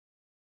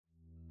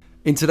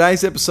In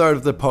today's episode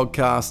of the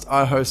podcast,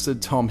 I hosted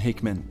Tom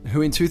Hickman,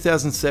 who in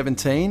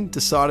 2017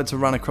 decided to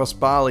run across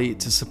Bali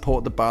to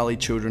support the Bali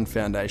Children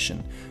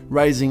Foundation,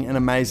 raising an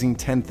amazing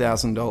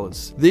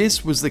 $10,000.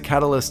 This was the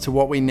catalyst to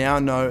what we now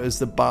know as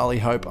the Bali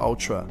Hope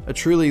Ultra, a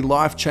truly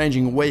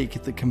life-changing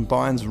week that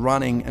combines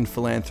running and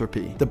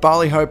philanthropy. The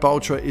Bali Hope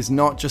Ultra is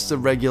not just a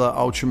regular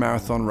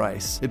ultramarathon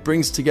race. It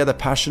brings together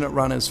passionate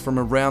runners from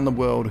around the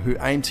world who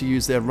aim to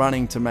use their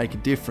running to make a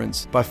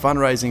difference by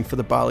fundraising for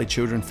the Bali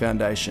Children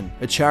Foundation,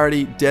 a charity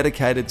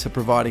dedicated to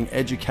providing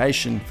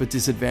education for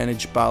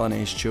disadvantaged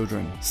Balinese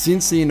children.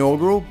 Since the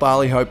inaugural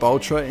Bali Hope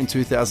Ultra in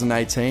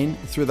 2018,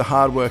 through the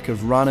hard work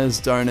of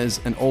runners,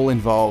 donors and all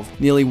involved,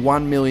 nearly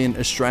 $1 million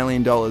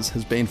Australian dollars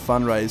has been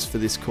fundraised for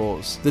this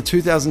cause. The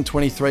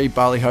 2023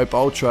 Bali Hope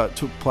Ultra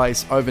took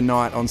place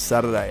overnight on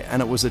Saturday and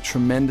it was a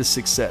tremendous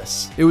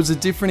success. It was a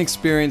different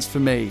experience for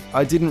me.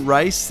 I didn't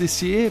race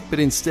this year, but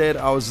instead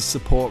I was a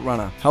support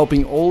runner,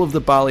 helping all of the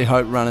Bali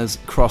Hope runners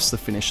cross the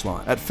finish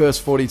line. At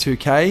First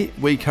 42K,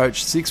 we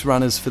coached 6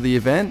 runners for the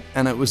event,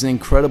 and it was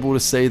incredible to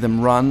see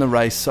them run the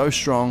race so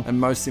strong and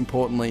most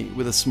importantly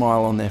with a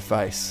smile on their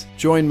face.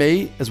 Join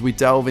me as we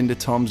delve into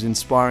Tom's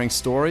inspiring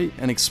story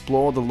and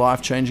explore the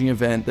life-changing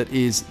event that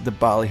is the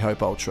Bali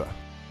Hope Ultra.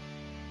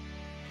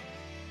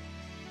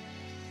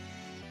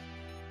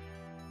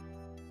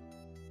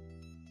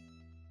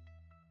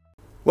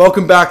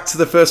 Welcome back to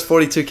the First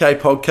 42K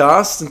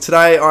podcast, and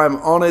today I'm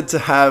honoured to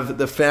have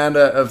the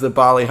founder of the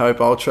Bali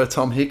Hope Ultra,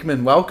 Tom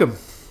Hickman. Welcome.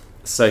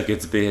 So good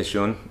to be here,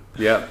 Sean.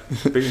 Yeah,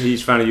 big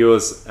huge fan of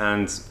yours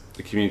and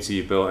the community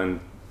you've built, and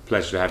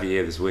pleasure to have you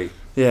here this week.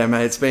 Yeah,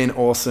 mate, it's been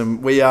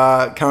awesome. We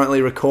are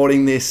currently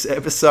recording this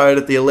episode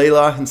at the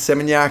Alila in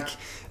Seminyak,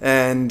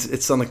 and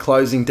it's on the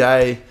closing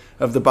day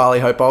of the Bali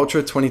Hope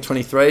Ultra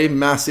 2023.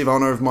 Massive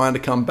honour of mine to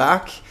come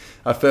back.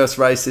 I first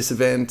raced this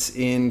event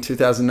in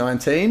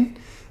 2019,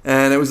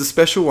 and it was a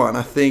special one.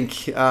 I think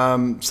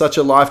such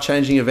a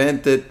life-changing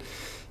event that,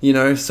 you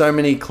know, so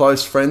many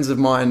close friends of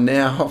mine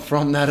now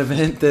from that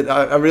event that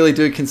I really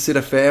do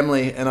consider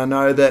family. And I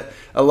know that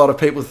a lot of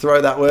people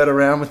throw that word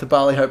around with the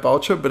Bali Hope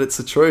Ultra, but it's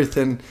the truth,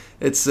 and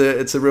it's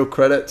a real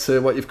credit to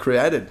what you've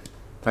created.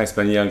 Thanks,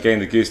 Ben. Yeah, I'm getting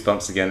the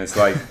goosebumps again. It's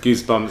like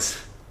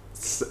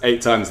goosebumps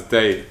 8 times a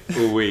day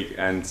all week.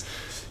 And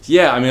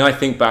yeah, I mean, I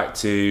think back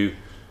to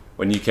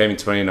when you came in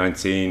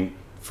 2019,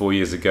 4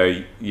 years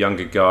ago,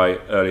 younger guy,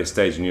 earlier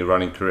stage in your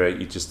running career,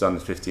 you'd just done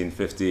the 50 and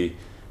 50.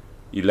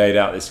 You laid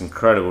out this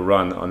incredible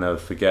run that I'll never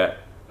forget.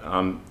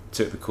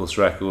 Took the course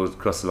record,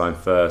 crossed the line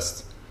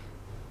first.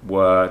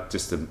 Were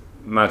just a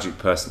magic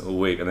person all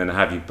week, and then I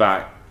have you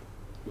back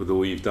with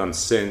all you've done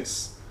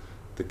since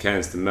the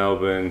Cairns to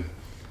Melbourne,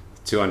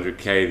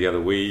 200k the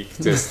other week,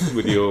 just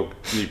with your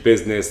new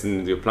business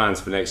and your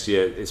plans for next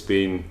year. It's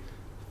been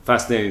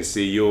fascinating to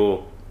see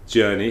your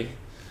journey,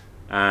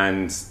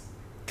 and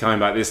coming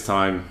back this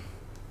time,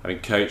 having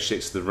coached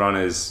 6 of the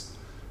runners,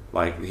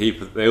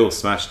 they all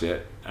smashed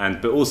it.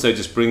 But also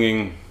just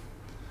bringing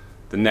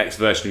the next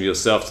version of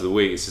yourself to the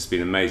week, it's just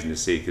been amazing to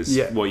see, because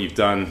what you've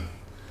done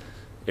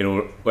in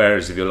all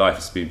areas of your life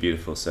has been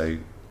beautiful. So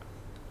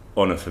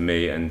honour for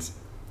me, and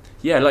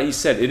yeah, like you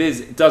said,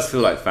 it does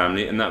feel like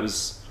family, and that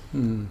was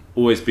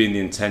always been the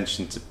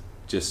intention, to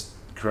just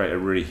create a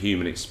really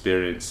human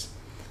experience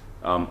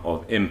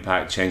of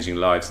impact, changing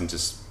lives, and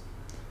just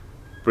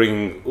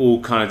bringing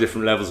all kind of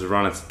different levels of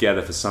running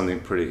together for something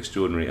pretty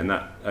extraordinary. And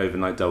that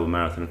overnight double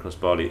marathon across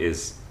Bali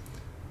is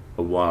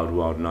a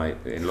wild night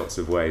in lots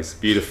of ways.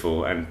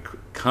 Beautiful and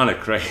kind of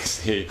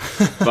crazy,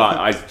 but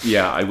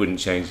I wouldn't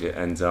change it.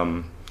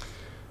 And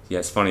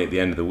it's funny, at the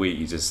end of the week,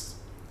 you're just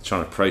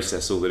trying to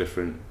process all the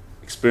different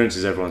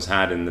experiences everyone's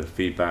had, and the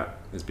feedback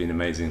has been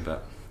amazing.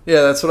 But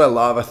yeah, that's what I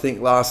love. I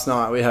think last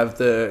night we have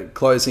the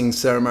closing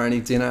ceremony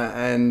dinner,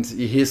 and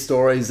you hear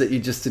stories that you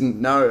just didn't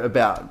know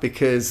about,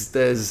 because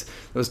there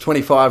was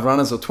 25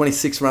 runners or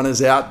 26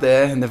 runners out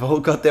there, and they've all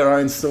got their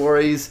own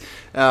stories,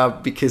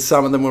 because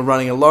some of them were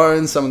running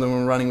alone, some of them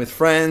were running with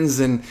friends,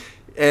 and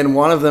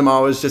one of them I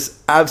was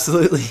just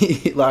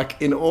absolutely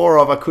in awe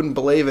of. I couldn't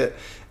believe it.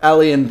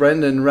 Ali and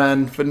Brendan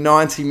ran for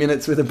 90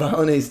 minutes with a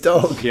Balinese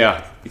dog.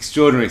 Yeah,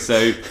 extraordinary.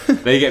 So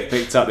they get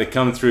picked up, they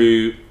come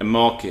through a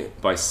market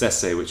by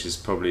Sese, which is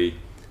probably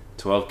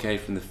 12k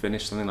from the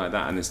finish, something like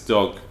that, and this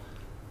dog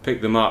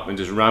picked them up and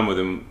just ran with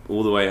them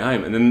all the way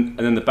home. And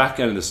then the back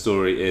end of the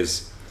story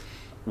is,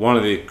 one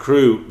of the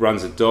crew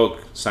runs a dog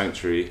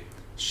sanctuary.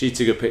 She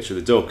took a picture of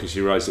the dog because she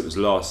realised it was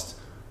lost,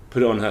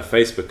 put it on her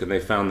Facebook, and they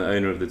found the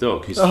owner of the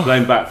dog, who's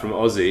flown back from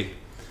Aussie,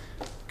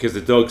 because the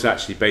dog's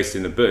actually based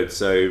in Ubud,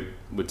 so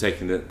we're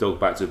taking the dog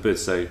back to Ubud.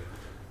 So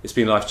it's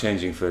been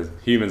life-changing for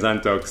humans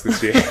and dogs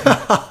this year.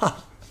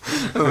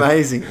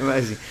 Amazing.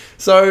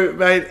 So,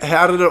 mate,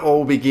 how did it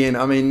all begin?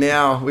 I mean,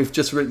 now we've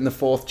just written the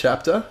 4th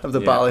chapter of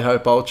the Bali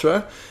Hope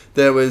Ultra.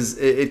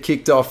 It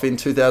kicked off in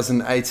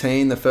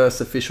 2018, the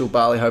first official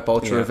Bali Hope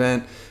Ultra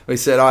event. We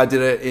said I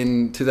did it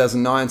in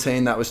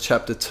 2019, that was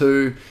chapter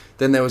 2.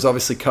 Then there was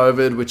obviously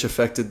COVID, which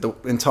affected the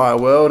entire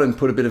world and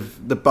put a bit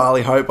of the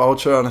Bali Hope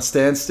Ultra on a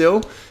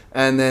standstill.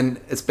 And then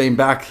it's been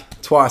back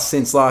twice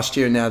since last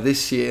year and now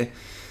this year.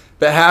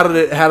 But how did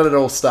it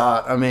all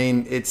start? I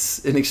mean,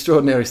 it's an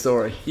extraordinary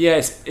story. Yeah,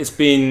 it's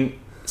been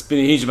a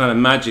huge amount of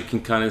magic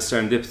and kind of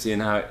serendipity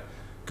in how it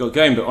got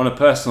going. But on a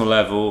personal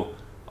level,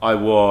 I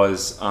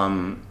was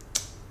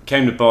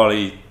came to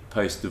Bali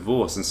post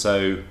divorce, and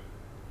so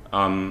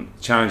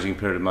challenging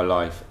period of my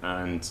life,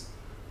 and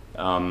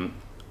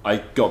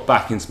I got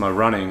back into my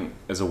running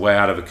as a way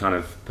out of a kind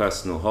of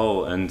personal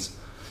hole, and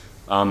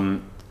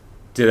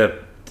did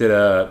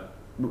a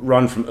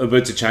run from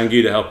Ubud to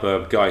Canggu to help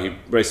a guy who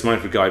raced mine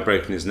for a guy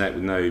breaking his neck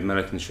with no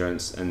medical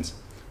insurance. And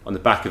on the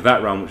back of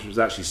that run, which was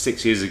actually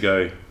 6 years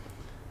ago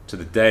to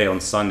the day on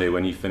Sunday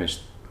when you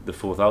finished the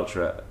 4th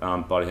ultra,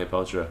 Bali Hope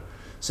Ultra.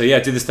 So yeah, I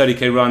did this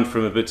 30k run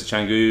from Ubud to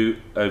Canggu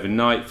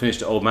overnight,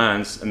 finished at Old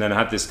Man's, and then I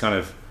had this kind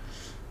of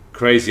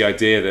crazy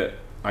idea that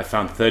I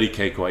found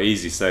 30k quite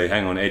easy, so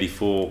hang on,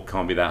 84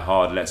 can't be that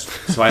hard.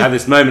 So I had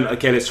this moment,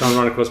 okay, let's try and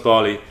run across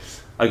Bali.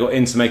 I got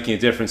into making a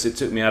difference. It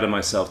took me out of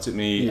myself, took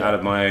me out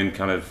of my own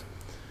kind of,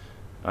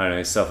 I don't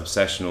know,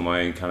 self-obsession or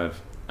my own kind of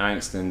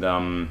angst. And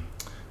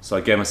so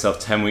I gave myself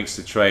 10 weeks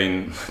to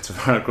train to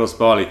run across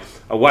Bali.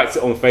 I whacked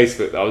it on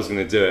Facebook that I was going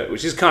to do it,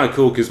 which is kind of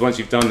cool because once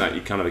you've done that,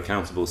 you're kind of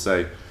accountable.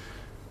 So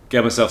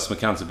gave myself some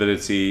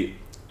accountability,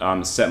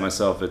 set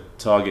myself a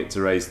target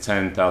to raise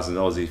 10,000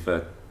 Aussie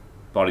for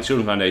Bali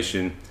Children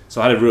Foundation.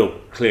 So I had a real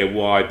clear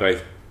why,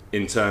 both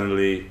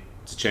internally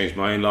to change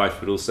my own life,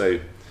 but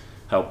also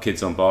help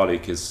kids on Bali,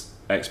 because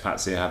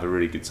expats here have a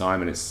really good time,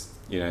 and it's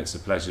a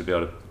pleasure to be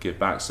able to give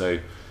back. So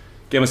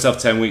gave myself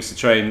 10 weeks to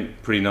train,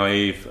 pretty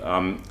naive,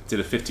 did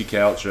a 50k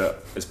ultra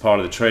as part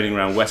of the training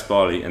around West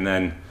Bali, and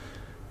then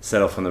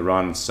set off on the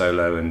run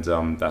solo, and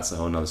that's a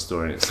whole nother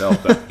story in itself.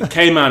 But it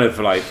came out of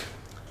like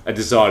a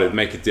desire to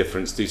make a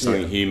difference, do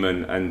something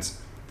human, and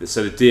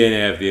so the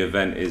DNA of the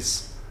event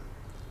is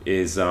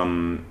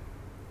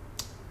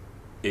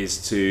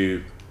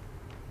to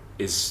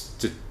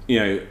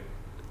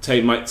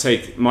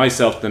take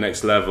myself to the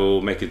next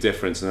level, make a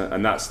difference,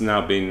 and that's now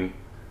been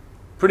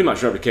pretty much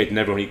replicated in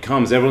everyone who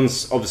comes.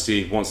 Everyone's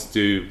obviously wants to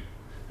do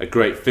a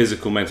great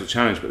physical, mental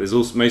challenge, but there's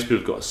also, most people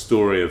have got a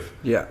story of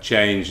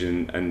change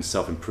and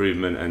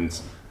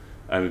self-improvement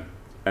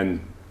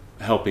and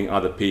helping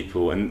other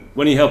people. And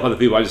when you help other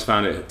people, I just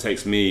found it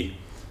takes me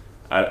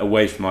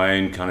away from my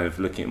own kind of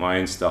looking at my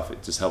own stuff.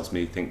 It just helps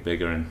me think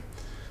bigger, and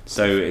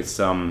so it's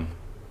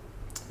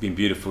been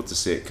beautiful to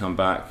see it come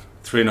back.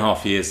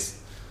 3.5 years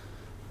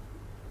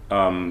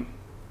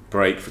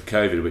break for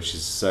COVID, which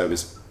is, so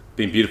it's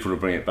been beautiful to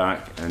bring it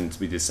back, and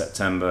we did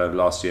September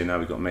last year, now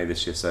we've got May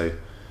this year, so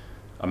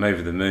I'm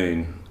over the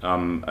moon.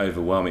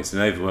 Overwhelming. It's an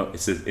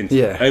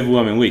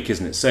overwhelming week,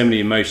 isn't it? So many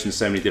emotions,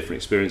 so many different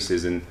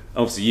experiences, and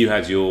obviously you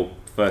had your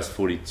first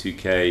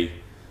 42k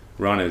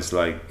runners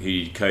like who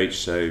you coach,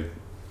 so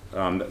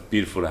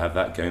beautiful to have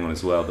that going on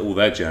as well, all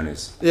their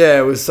journeys. Yeah,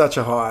 it was such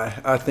a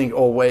high, I think,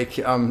 all week.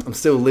 I'm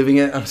still living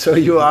it. I'm sure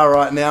you are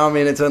right now. I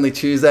mean, it's only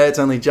Tuesday, it's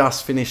only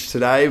just finished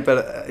today,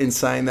 but in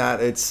saying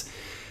that, it's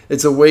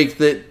a week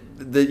that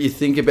you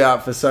think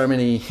about for so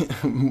many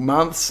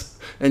months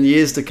and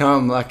years to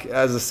come. Like,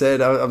 as I said,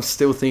 I'm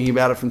still thinking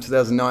about it from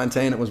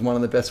 2019. It was one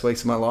of the best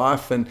weeks of my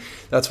life, and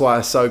that's why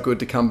it's so good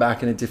to come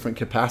back in a different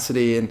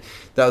capacity. And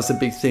that was the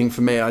big thing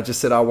for me. I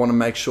just said I want to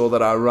make sure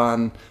that I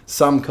run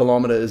some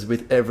kilometres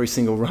with every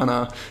single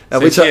runner.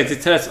 Tell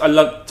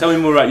me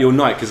more about your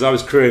night, because I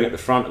was crewing at the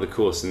front of the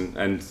course,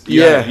 and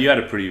you had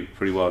a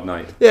pretty wild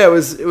night. Yeah, it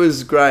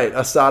was great.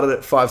 I started at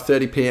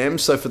 5:30 p.m.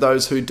 So for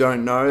those who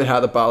don't know how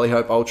the Bali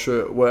Hope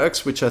Ultra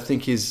works, which I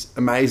think is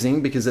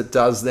amazing because it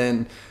does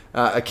then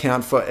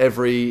account for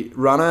every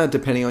runner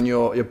depending on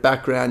your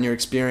background, your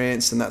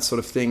experience, and that sort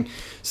of thing.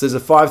 So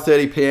there's a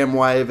 5:30 p.m.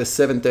 wave, a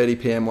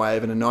 7:30 p.m.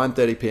 wave, and a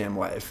 9:30 p.m.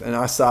 wave. And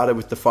I started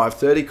with the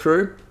 5:30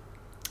 crew,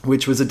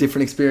 which was a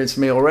different experience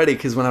for me already,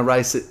 because when I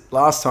raced it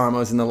last time, I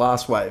was in the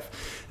last wave.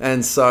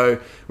 And so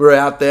we were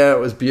out there. It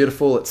was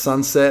beautiful at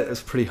sunset. It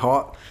was pretty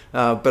hot.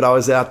 But I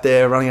was out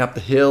there running up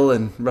the hill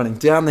and running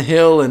down the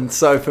hill. And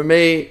so for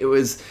me,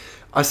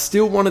 I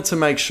still wanted to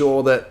make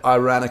sure that I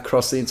ran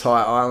across the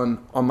entire island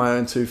on my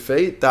own 2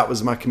 feet. That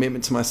was my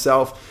commitment to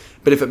myself.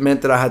 But if it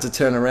meant that I had to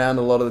turn around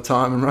a lot of the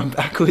time and run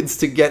backwards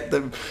to get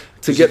the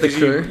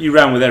crew. You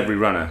ran with every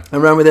runner. I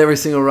ran with every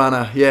single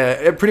runner,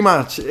 yeah, pretty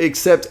much,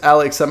 except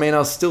Alex. I mean,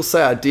 I'll still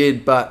say I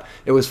did, but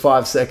it was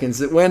 5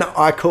 seconds. When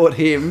I caught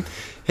him,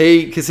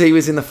 because he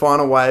was in the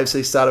final wave, so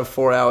he started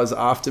 4 hours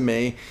after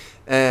me,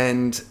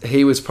 and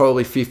he was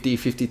probably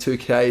 52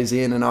 Ks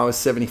in, and I was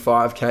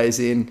 75 Ks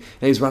in, and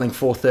he was running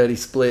 4:30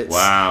 splits.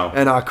 Wow.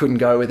 And I couldn't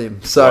go with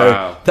him.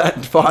 So that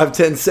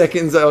 5-10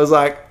 seconds, I was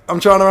like, I'm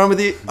trying to run with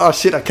you. Oh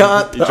shit, I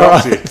can't. He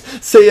dropped you.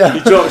 See ya. He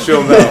dropped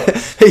Sean Bell.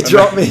 He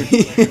dropped me.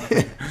 He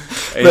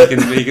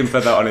can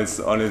put that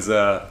on his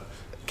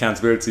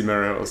accountability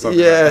mirror or something.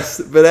 Yes,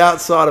 but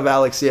outside of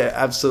Alex, yeah,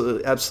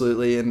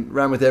 absolutely, and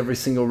ran with every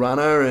single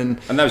runner, and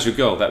that was your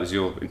goal. That was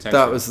your intention.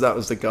 That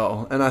was the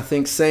goal, and I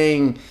think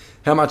seeing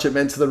how much it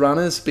meant to the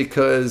runners,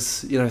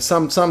 because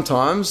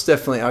sometimes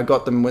definitely I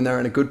got them when they were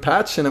in a good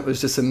patch, and it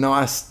was just a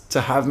nice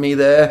to have me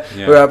there.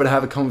 Yeah. We were able to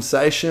have a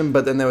conversation,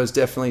 but then there was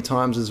definitely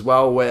times as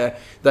well where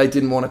they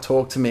didn't want to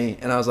talk to me,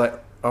 and I was like,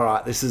 all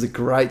right, this is a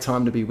great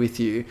time to be with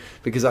you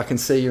because I can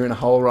see you're in a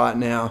hole right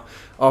now.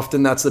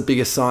 Often that's the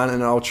biggest sign in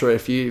an ultra.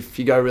 If you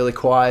go really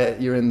quiet,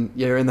 you're in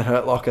the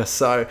hurt locker.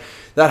 So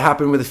that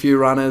happened with a few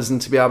runners,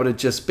 and to be able to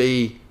just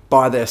be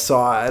by their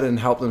side and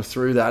help them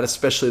through that,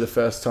 especially the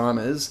first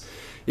timers,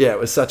 yeah, it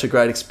was such a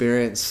great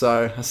experience.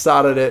 So I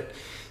started at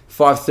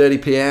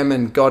 5:30 p.m.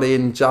 and got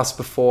in just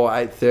before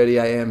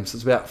 8:30 a.m. So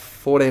it's about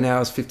 14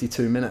 hours,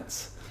 52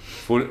 minutes.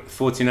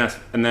 14 hours,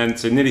 and then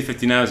so nearly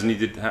 15 hours, and you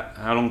did,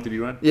 how long did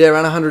you run? Yeah,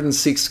 around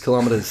 106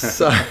 kilometres.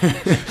 So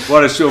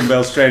What a Sean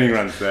Bell's training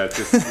run there,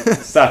 just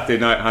Saturday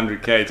night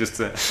 100k, just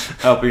to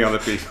helping other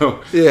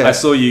people. Yeah. I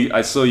saw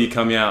you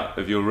coming out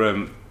of your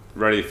room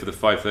ready for the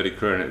 5:30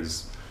 crew, and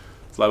it's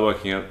like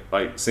working out,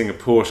 like seeing a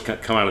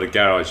Porsche come out of the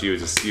garage. You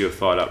were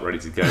fired up, ready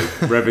to go,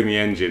 revving the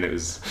engine. It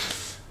was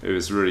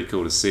really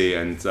cool to see,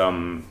 and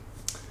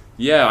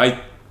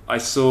I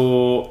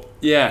saw.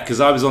 Yeah, because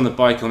I was on the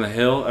bike on the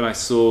hill, and I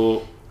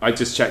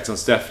just checked on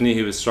Stephanie,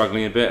 who was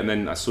struggling a bit, and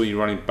then I saw you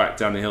running back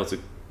down the hill to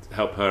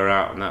help her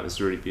out, and that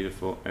was really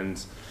beautiful. And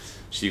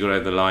she got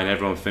over the line.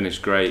 Everyone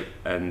finished great,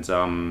 and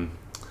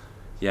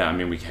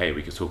we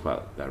could talk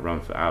about that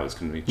run for hours,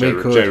 couldn't we? Joe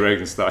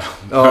Rogan style.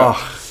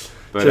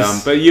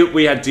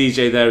 We had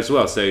DJ there as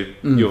well, so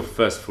your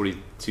first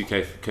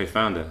 42k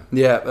co-founder.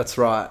 Yeah, that's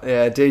right.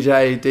 Yeah,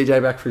 DJ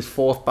back for his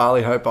 4th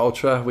Bali Hope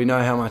Ultra. We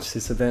know how much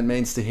this event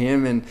means to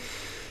him, and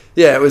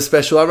yeah, it was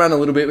special. I ran a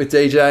little bit with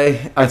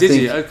DJ. Did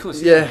you? Of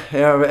course. Yeah,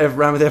 I've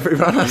run with every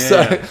runner. Yeah.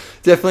 So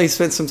definitely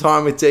spent some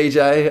time with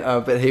DJ,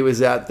 but he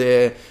was out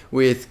there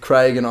with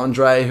Craig and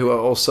Andre, who are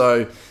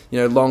also,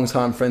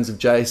 long-time friends of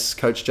Jace,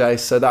 Coach Jace.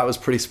 So that was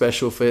pretty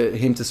special for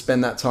him to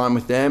spend that time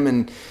with them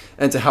and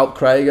to help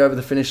Craig over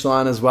the finish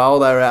line as well.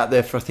 They were out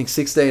there for, I think,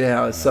 16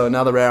 hours, so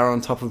another hour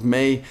on top of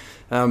me.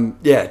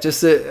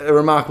 Just a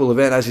remarkable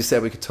event. As you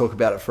said, we could talk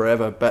about it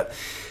forever. But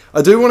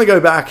I do want to go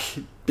back,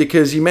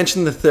 because you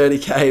mentioned the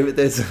 30k, but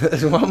there's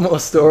one more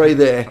story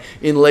there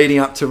in leading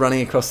up to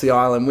running across the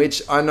island,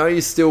 which I know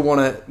you still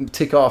want to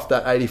tick off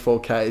that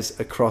 84k's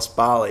across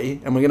Bali,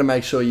 and we're going to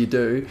make sure you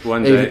do.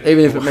 One day.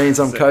 Even if it means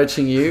I'm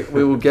coaching you,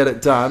 we will get it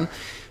done.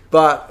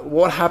 But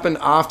what happened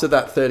after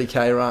that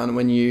 30k run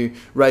when you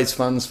raised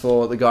funds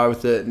for the guy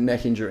with the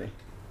neck injury?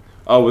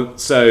 Oh,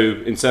 so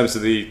in terms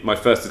of my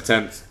first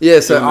attempt?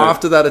 Yeah, so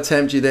after that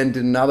attempt, you then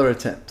did another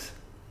attempt.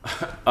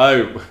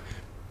 Oh,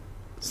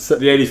 so,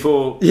 the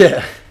 84?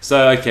 Yeah.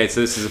 So this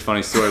is a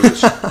funny story,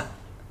 which I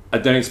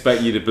don't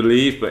expect you to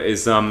believe, but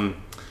is so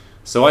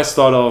I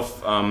start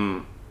off,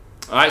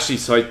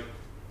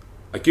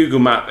 I Google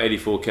map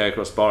 84k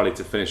across Bali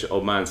to finish at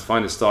Old Man to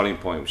find a starting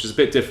point, which is a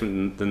bit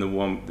different than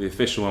the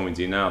official one we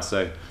do now.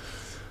 So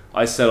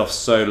I set off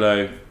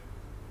solo,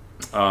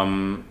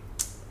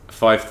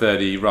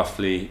 5:30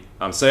 roughly.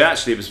 So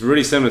actually it was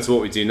really similar to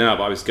what we do now,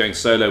 but I was going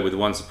solo with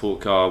one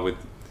support car with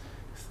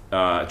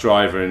a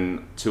driver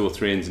and 2 or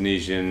 3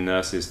 Indonesian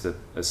nurses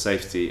as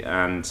safety,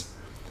 and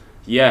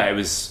it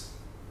was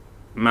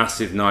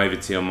massive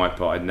naivety on my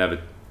part.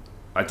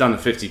 I'd done the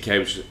 50k,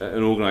 which is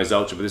an organised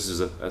ultra, but this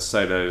is a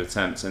solo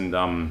attempt, and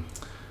on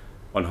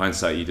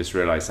hindsight you just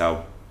realise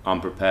how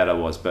unprepared I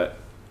was. But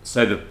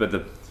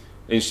the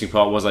interesting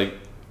part was I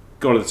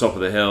got to the top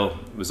of the hill,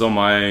 was on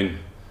my own,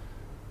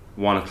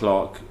 1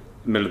 o'clock,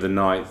 middle of the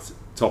night,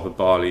 top of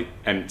Bali,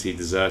 empty,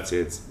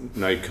 deserted,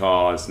 no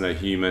cars, no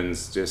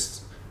humans,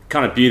 just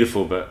kind of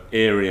beautiful but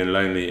eerie and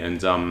lonely.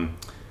 And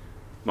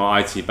my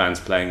IT band's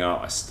playing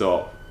up. I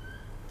stop,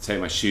 take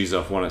my shoes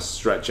off, want to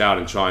stretch out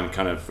and try and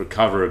kind of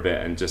recover a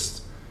bit, and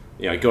just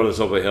go to the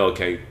top of the hill.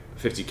 Okay,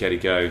 50k to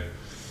go.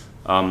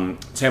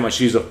 Take my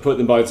shoes off, put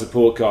them by the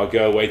support car,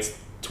 go away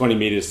 20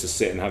 meters to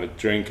sit and have a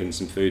drink and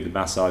some food and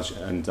massage,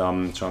 and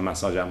try and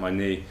massage out my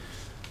knee.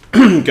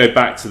 Go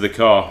back to the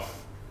car.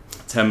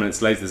 10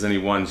 minutes later, there's only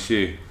one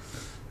shoe,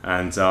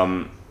 and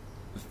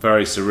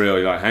very surreal.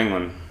 You're like, hang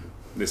on,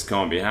 this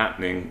can't be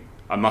happening.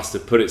 I must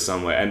have put it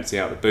somewhere. Empty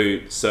out the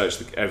boot,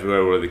 search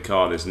everywhere all over the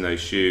car. There's no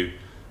shoe.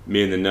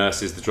 Me and the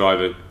nurses, the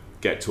driver,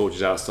 get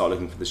torches out, start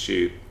looking for the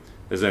shoe.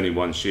 There's only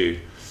one shoe.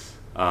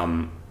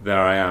 There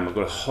I am. I've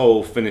got a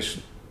whole finish.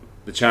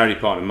 The charity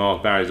partner,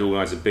 Mark Barry's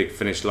organised a big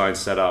finish line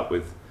set up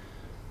with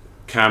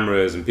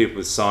cameras and people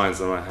with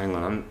signs. I'm like, hang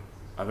on,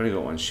 I've only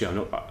got one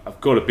shoe.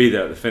 I've got to be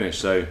there at the finish.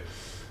 So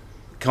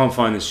can't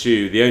find the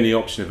shoe. The only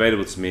option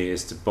available to me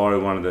is to borrow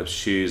one of the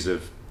shoes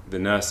of the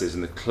nurses,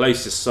 and the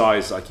closest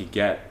size I could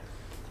get,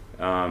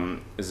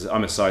 I'm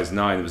a size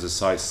 9, it was a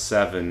size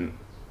 7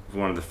 for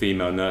one of the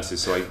female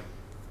nurses. So I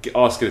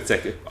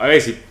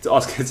basically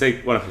asked her to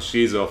take one of her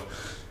shoes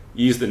off,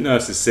 use the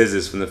nurse's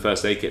scissors from the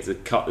first aid kit to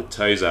cut the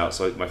toes out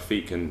so my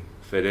feet can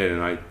fit in,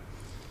 and I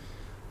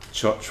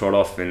trot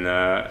off in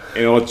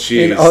odd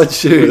shoes. In odd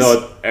shoes.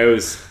 It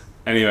was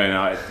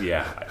anyway.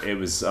 It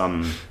was.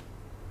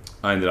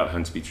 I ended up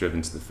having to be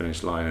driven to the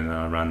finish line, and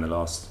I ran the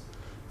last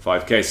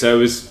 5k. So it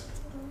was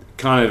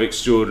kind of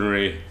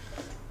extraordinary.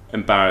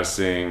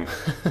 embarrassing.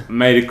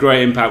 Made a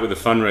great impact with the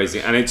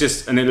fundraising,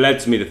 and it led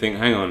to me to think,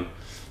 hang on,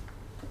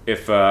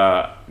 if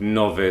a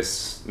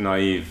novice,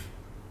 naive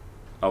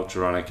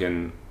ultra runner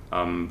can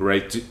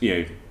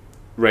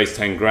raise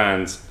 10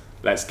 grand,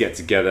 let's get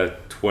together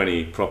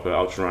 20 proper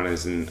ultra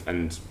runners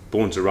and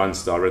Born to Run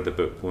star. I read the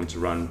book Born to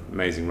Run,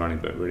 amazing running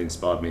book, really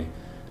inspired me.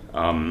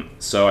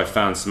 So I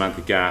found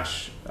Samantha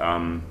Gash,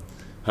 I'd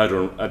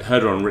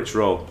heard her on Rich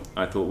Roll.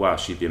 I thought, wow,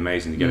 she'd be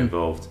amazing to get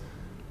involved.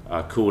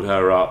 I called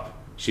her up.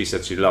 She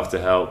said she'd love to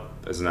help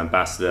as an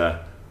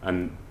ambassador,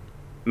 and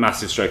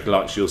massive stroke of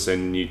luck, she also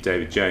knew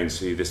David Jones,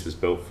 who this was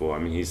built for. I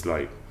mean, he's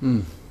like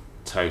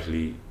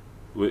totally,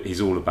 he's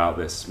all about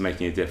this,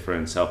 making a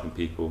difference, helping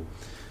people.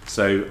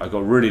 So I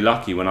got really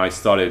lucky when I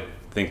started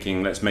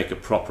thinking, let's make a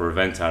proper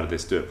event out of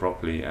this, do it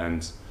properly,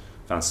 and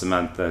found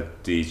Samantha,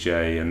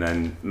 DJ, and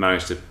then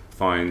managed to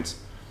find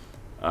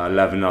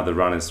 11 other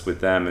runners with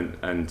them,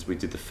 and we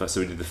did the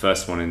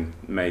first one in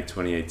May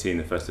 2018,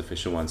 the first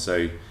official one.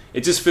 So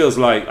it just feels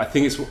like, I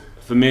think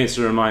for me it's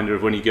a reminder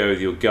of when you go with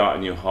your gut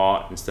and your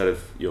heart instead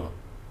of your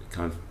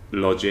kind of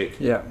logic.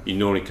 You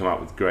normally come up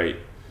with great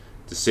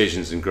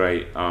decisions and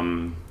great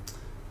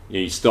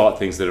you start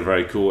things that are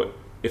very cool.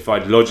 If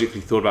I'd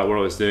logically thought about what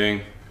I was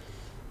doing,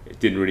 it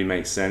didn't really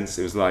make sense.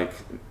 It was like,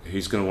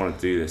 who's going to want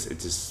to do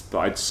this? But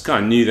I just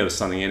kind of knew there was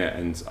something in it,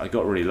 and I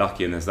got really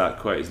lucky. And there's that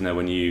quote, isn't there,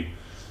 when you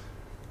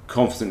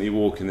confidently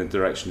walk in the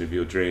direction of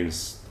your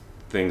dreams,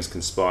 things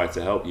conspire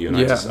to help you.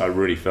 And I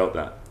really felt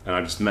that, and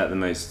I just met the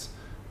most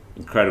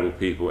incredible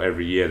people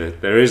every year.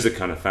 There is a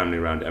kind of family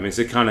around it. I mean, it's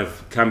a kind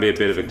of, can be a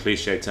bit of a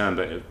cliche term,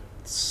 but it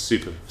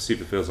super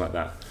feels like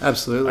that.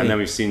 Absolutely. And then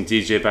we've seen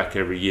DJ back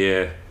every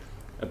year.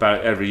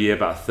 About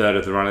a third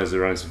of the runners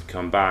have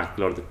come back.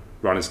 A lot of the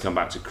runners come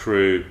back to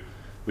crew.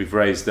 We've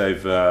raised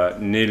over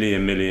nearly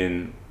 $1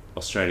 million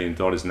Australian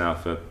dollars now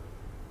for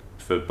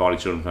Bali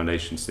Children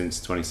Foundation since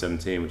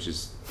 2017, which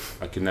is,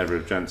 I could never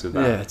have dreamt of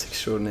that. Yeah, it's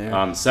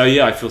extraordinary. So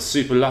yeah, I feel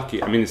super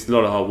lucky. I mean, it's a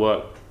lot of hard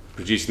work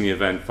producing the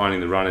event, finding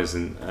the runners,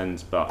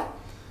 but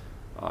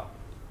when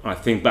I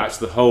think back to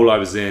the hole I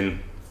was in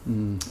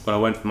when I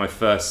went for my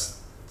first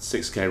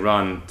 6K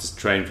run to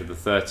train for the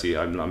 30,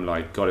 I'm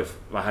like, God, if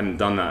I hadn't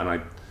done that and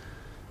I'd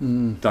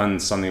done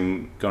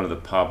something, gone to the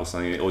pub or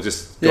something, or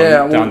just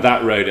gone down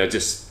that road,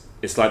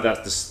 it's like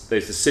there's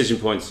decision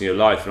points in your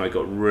life, and I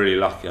got really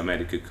lucky. I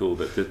made a good call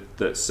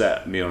that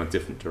set me on a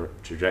different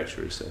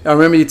trajectory. So I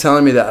remember you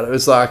telling me that it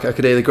was like I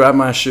could either grab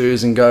my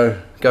shoes and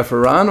go for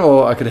a run,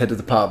 or I could head to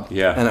the pub.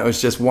 Yeah, and it was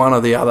just one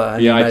or the other.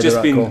 And I'd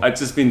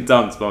just been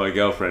dumped by my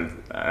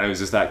girlfriend, and it was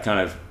just that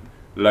kind of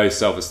low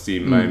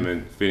self-esteem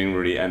moment, feeling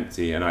really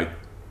empty, and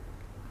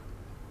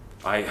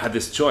I had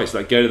this choice,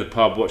 like go to the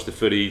pub, watch the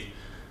footy,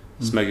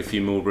 smoke a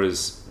few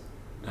Marlboros,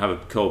 have a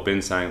cold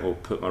bintang, or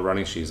put my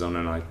running shoes on,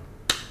 and I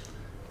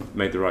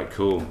made the right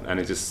call,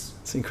 and it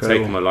just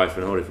taken my life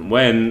in a whole different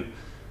way. And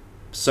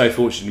so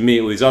fortunate to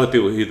meet all these other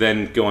people who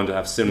then go on to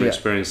have similar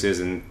experiences,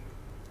 and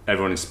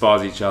everyone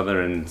inspires each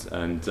other, and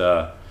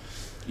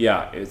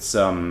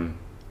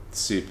it's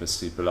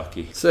super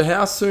lucky. So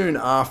how soon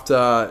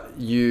after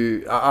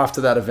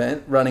that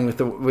event, running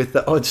with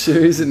the odd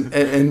shoes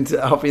and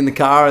hopping in the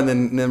car and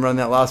then running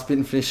that last bit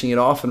and finishing it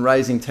off and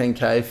raising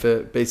 10k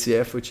for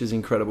BCF, which is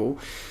incredible,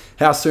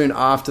 how soon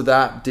after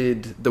that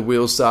did the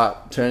wheels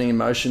start turning in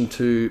motion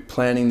to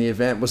planning the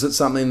event? Was it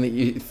something that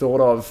you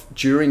thought of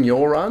during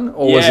your run,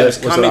 or was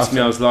it coming to me?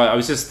 I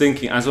was just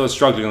thinking, as I was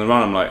struggling on the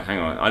run, I'm like, hang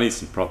on, I need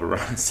some proper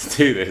runs to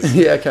do this.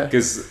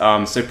 Because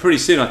so pretty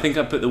soon, I think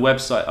I put the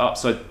website up.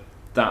 So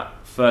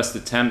that first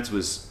attempt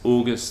was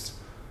August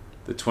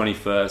the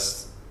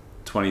 21st,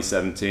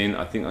 2017.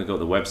 I think I got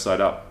the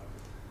website up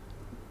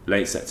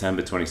late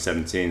September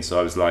 2017. So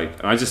I was like,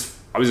 and I was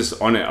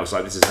just on it. I was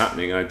like, this is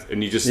happening.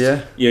 And you just,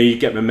 you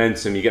get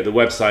momentum, you get the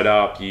website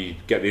up, you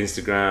get the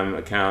Instagram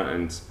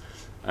account,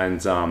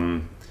 and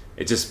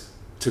it just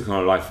took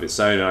on a life of its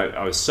own.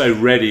 I was so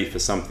ready for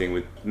something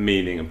with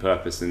meaning and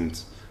purpose, and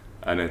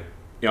I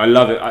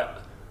love it.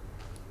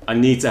 I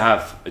need to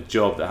have a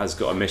job that has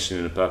got a mission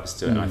and a purpose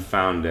to it, and I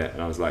found it,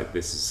 and I was like,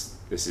 this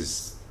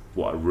is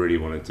what I really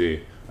want to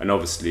do. And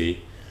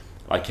obviously,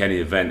 like any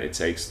event, it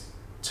takes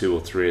 2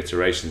 or 3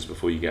 iterations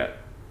before you get,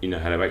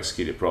 how to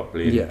execute it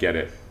properly and get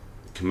it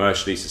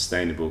commercially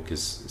sustainable,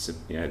 because it's at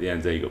the end of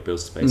the day, you've got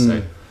bills to pay.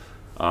 So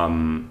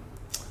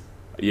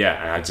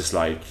I just,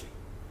 like,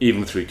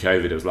 even through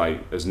COVID, it was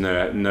like there's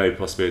no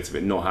possibility of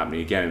it not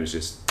happening again. It was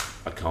just,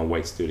 I can't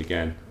wait to do it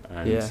again.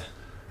 And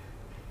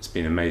it's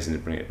been amazing to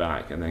bring it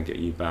back and then get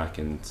you back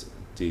and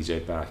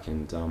DJ back,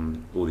 and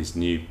all these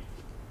new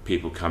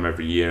people come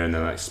every year, and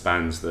then that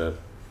expands the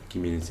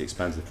community,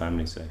 expands the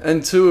family. So,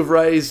 and to have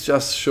raised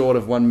just short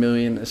of 1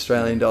 million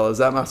Australian dollars,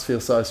 that must feel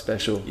so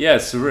special. Yeah,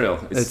 it's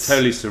surreal. It's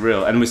totally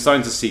surreal. And we're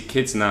starting to see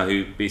kids now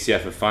who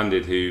BCF have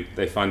funded, who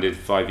they funded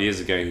 5 years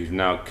ago, who've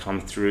now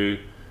come through,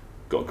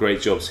 got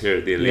great jobs here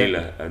at the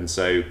Alila, and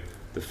so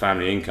the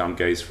family income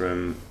goes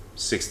from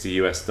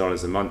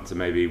 $60 a month to,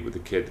 maybe with the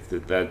kid,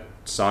 their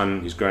son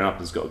who's grown up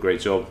and has got a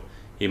great job,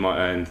 he might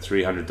earn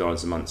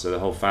 $300 a month. So the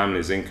whole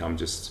family's income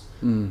just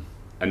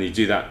and you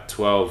do that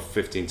 12,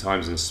 15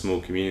 times in a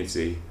small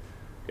community,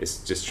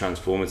 it's just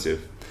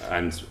transformative.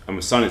 And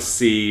we're starting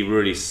to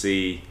really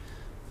see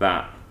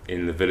that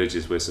in the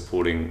villages we're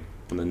supporting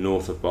on the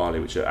north of Bali,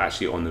 which are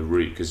actually on the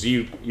route, because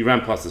you ran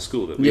past the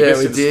school. We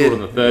visited the school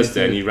on the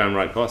Thursday and you ran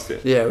right past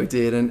it. Yeah, we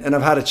did. And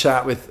I've had a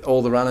chat with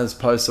all the runners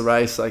post the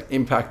race. Like,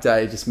 Impact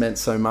Day just meant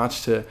so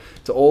much to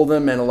all of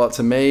them, meant a lot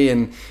to me.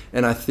 And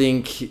I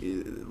think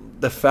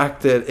the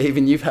fact that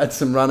even you've had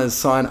some runners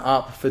sign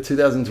up for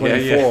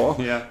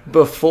 2024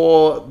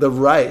 before the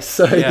race.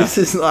 So this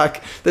is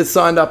like, they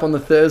signed up on the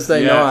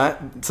Thursday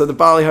night. So the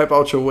Bali Hope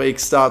Ultra Week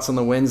starts on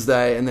the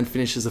Wednesday and then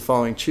finishes the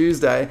following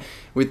Tuesday,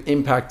 with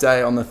Impact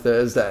Day on the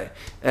Thursday.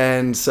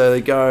 And so they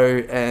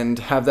go and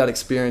have that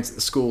experience at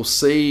the school,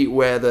 see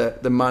where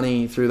the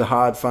money through the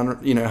hard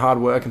work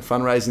and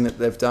fundraising that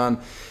they've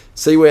done,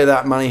 see where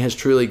that money has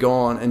truly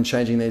gone and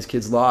changing these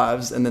kids'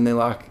 lives. And then they're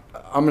like,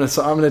 I'm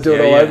gonna do it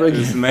all over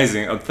again. It's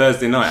amazing. On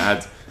Thursday night, I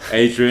had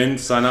Adrian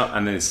sign up,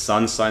 and then his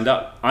son signed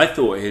up. I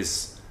thought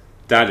his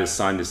dad had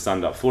signed his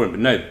son up for him, but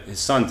no, his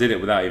son did it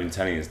without even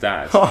telling his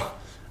dad.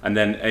 And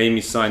then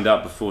Amy signed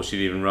up before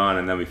she'd even run,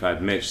 and then we've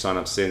had Mitch sign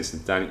up since,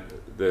 and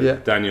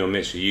Daniel and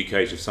Mitch, the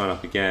UK, have signed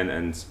up again,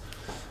 and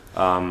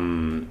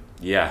mind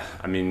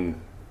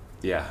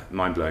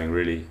blowing,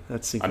 really.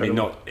 That's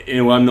incredible.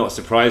 I'm not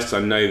surprised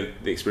because I know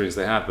the experience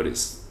they have, but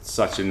it's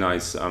such a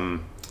nice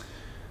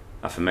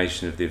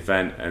affirmation of the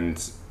event,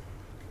 and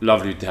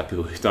lovely to have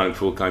people who've done it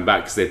before coming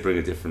back, because they bring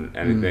a different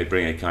and they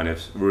bring a kind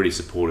of really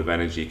supportive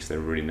energy, because they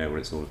really know what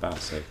it's all about.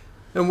 So.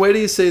 And where do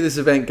you see this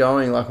event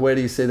going? Like, where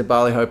do you see the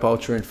Bali Hope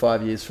Ultra in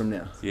 5 years from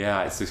now?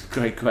 Yeah, it's a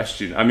great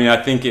question. I mean,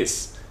 I think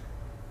it's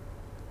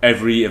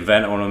every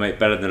event I want to make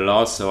better than the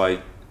last, so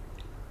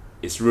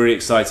it's really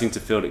exciting to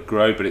feel it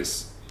grow, but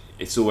it's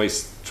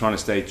always trying to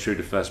stay true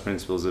to first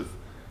principles of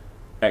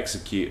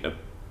execute a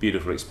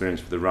beautiful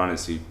experience for the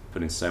runners who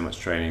put in so much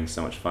training,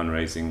 so much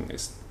fundraising.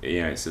 It's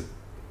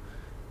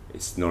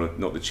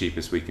not the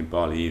cheapest week in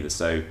Bali either,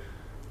 so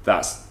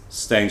that's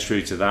staying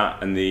true to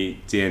that, and the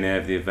DNA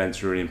of the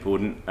event's really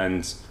important.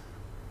 And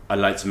I'd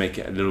like to make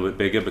it a little bit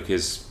bigger,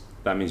 because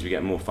that means we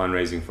get more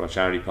fundraising for our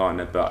charity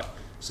partner. But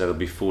so there'll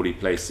be 40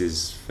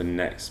 places for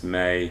next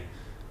May,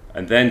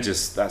 and then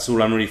that's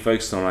all I'm really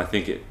focused on. I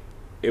think it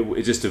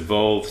just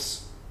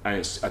evolves,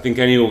 and I think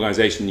any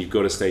organisation, you've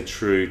got to stay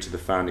true to the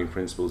founding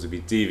principles. If you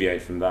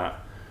deviate from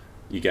that,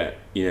 it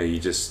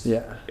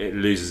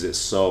loses its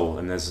soul.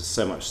 And there's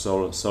so much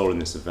soul in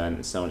this event,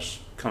 and so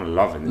much kind of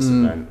love in this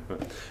event.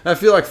 But I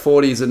feel like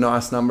 40 is a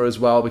nice number as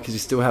well, because you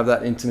still have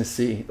that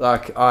intimacy.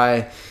 Like,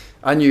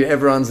 I knew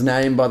everyone's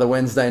name by the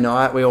Wednesday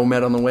night. We all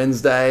met on the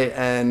Wednesday,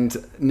 and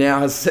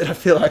now, as I said, I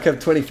feel like I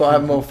have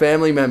 25 more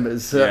family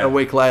members a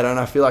week later, and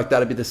I feel like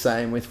that'd be the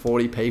same with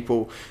 40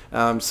 people.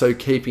 So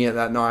keeping it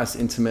that nice,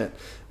 intimate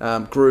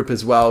group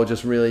as well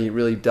just really,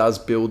 really does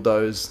build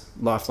those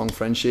lifelong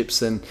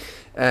friendships and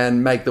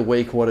make the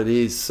week what it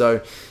is.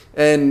 So,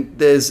 and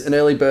there's an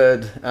early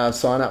bird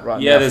sign up right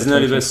now. Yeah, there's an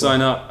early bird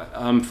sign up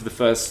for the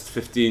first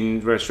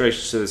 15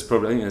 registrations. So there's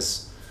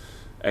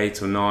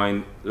 8 or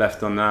 9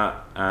 left on that,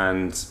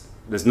 and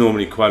there's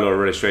normally quite a lot of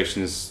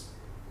registrations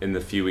in the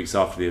few weeks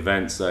after the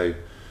event. So,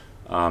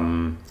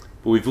 but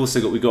we've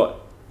got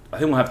I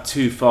think we'll have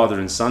 2 father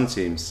and son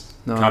teams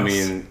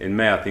coming in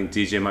May. I think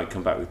DJ might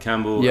come back with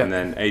Campbell, and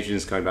then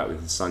Adrian's coming back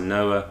with his son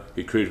Noah,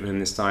 who crewed with him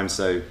this time.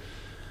 So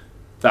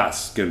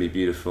that's going to be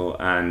beautiful,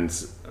 and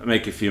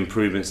make a few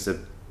improvements to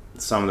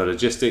some of the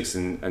logistics,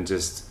 and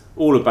just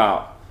all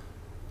about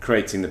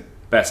creating the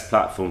best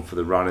platform for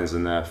the runners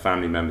and their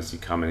family members who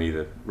come and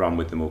either run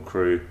with them or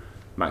crew,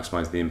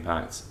 maximise the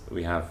impact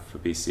we have for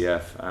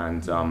BCF.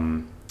 And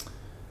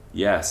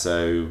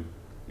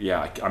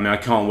I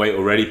can't wait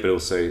already, but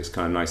also it's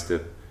kind of nice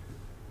to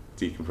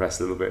decompress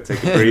a little bit,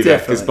 take a breather,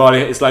 because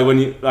Bali, it's like when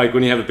you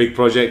have a big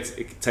project,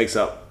 it takes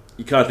up,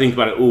 you kind of think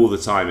about it all the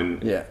time,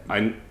 and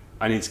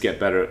I need to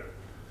get better at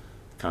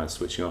kind of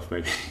switching off,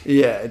 maybe.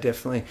 Yeah,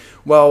 definitely.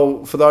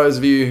 Well, for those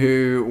of you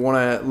who want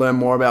to learn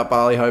more about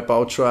Bali Hope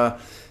Ultra,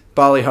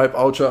 Bali Hope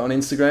Ultra on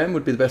Instagram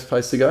would be the best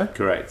place to go.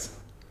 Correct.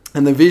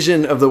 And the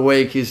vision of the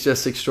week is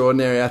just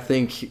extraordinary. I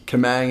think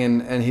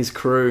Kamang and his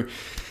crew,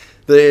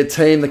 the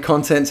team, the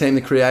content team,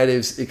 the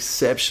creatives,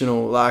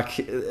 exceptional. Like,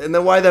 and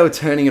the way they were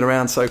turning it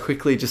around so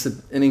quickly, just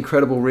an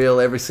incredible reel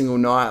every single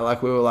night.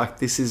 Like, we were like,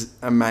 this is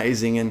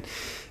amazing.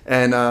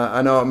 And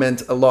I know it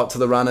meant a lot to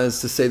the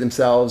runners to see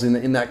themselves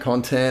in that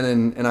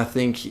content. And I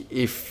think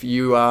if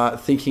you are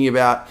thinking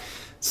about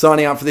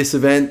signing up for this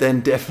event, then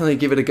definitely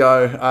give it a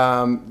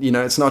go.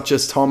 It's not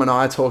just Tom and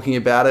I talking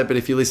about it, but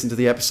if you listen to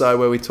the episode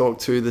where we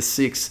talked to the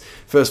 6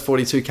 first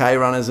 42K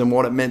runners and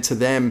what it meant to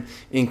them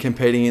in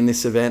competing in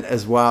this event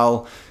as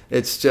well,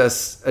 it's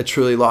just a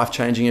truly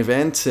life-changing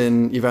event,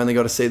 and you've only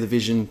got to see the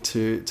vision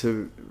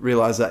to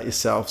realise that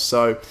yourself.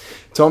 So,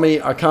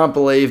 Tommy, I can't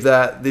believe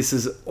that this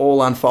is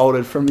all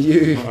unfolded from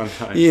you.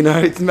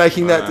 It's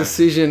making that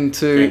decision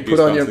to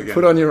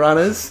put on your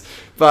runners.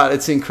 But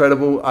it's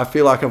incredible. I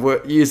feel like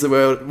I've used the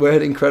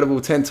word incredible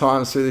 10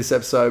 times through this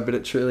episode, but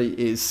it truly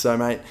is. So,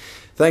 mate,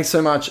 Thanks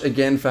so much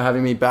again for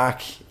having me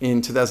back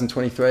in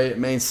 2023. It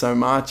means so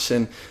much,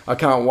 and I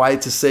can't wait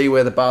to see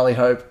where the Bali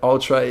Hope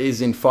Ultra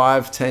is in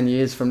 5-10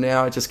 years from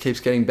now. It just keeps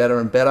getting better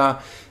and better.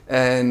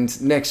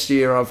 And next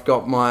year I've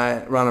got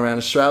my run around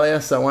Australia,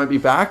 so I won't be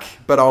back,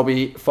 but I'll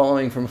be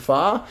following from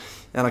afar,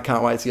 and I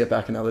can't wait to get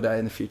back another day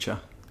in the future.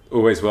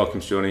 Always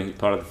welcome, Shawnee. You're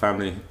part of the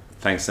family.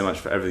 Thanks so much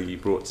for everything you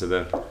brought to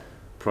the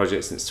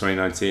project since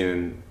 2019,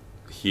 and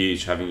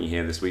huge having you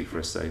here this week for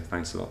us, so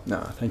thanks a lot.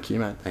 No, thank you,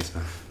 mate. Thanks,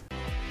 man.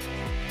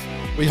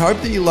 We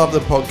hope that you love the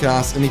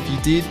podcast, and if you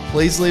did,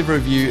 please leave a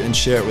review and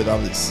share it with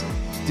others.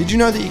 Did you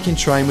know that you can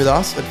train with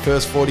us at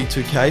First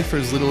 42K for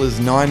as little as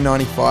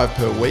 $9.95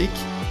 per week?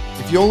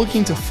 If you're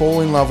looking to fall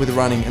in love with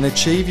running and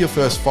achieve your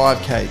first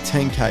 5K,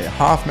 10K,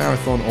 half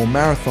marathon or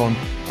marathon,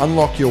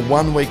 unlock your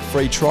 1 week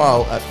free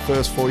trial at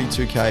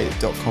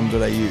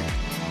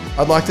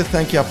first42k.com.au. I'd like to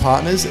thank our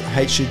partners at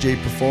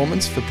HGG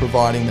Performance for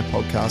providing the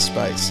podcast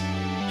space.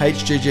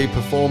 HGG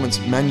Performance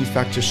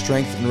manufactures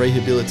strength and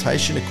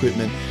rehabilitation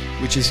equipment,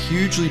 which is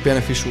hugely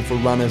beneficial for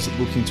runners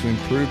looking to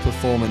improve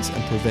performance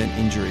and prevent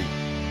injury.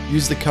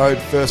 Use the code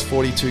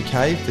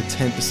FIRST42K for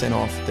 10%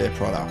 off their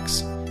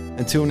products.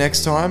 Until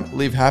next time,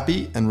 live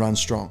happy and run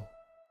strong.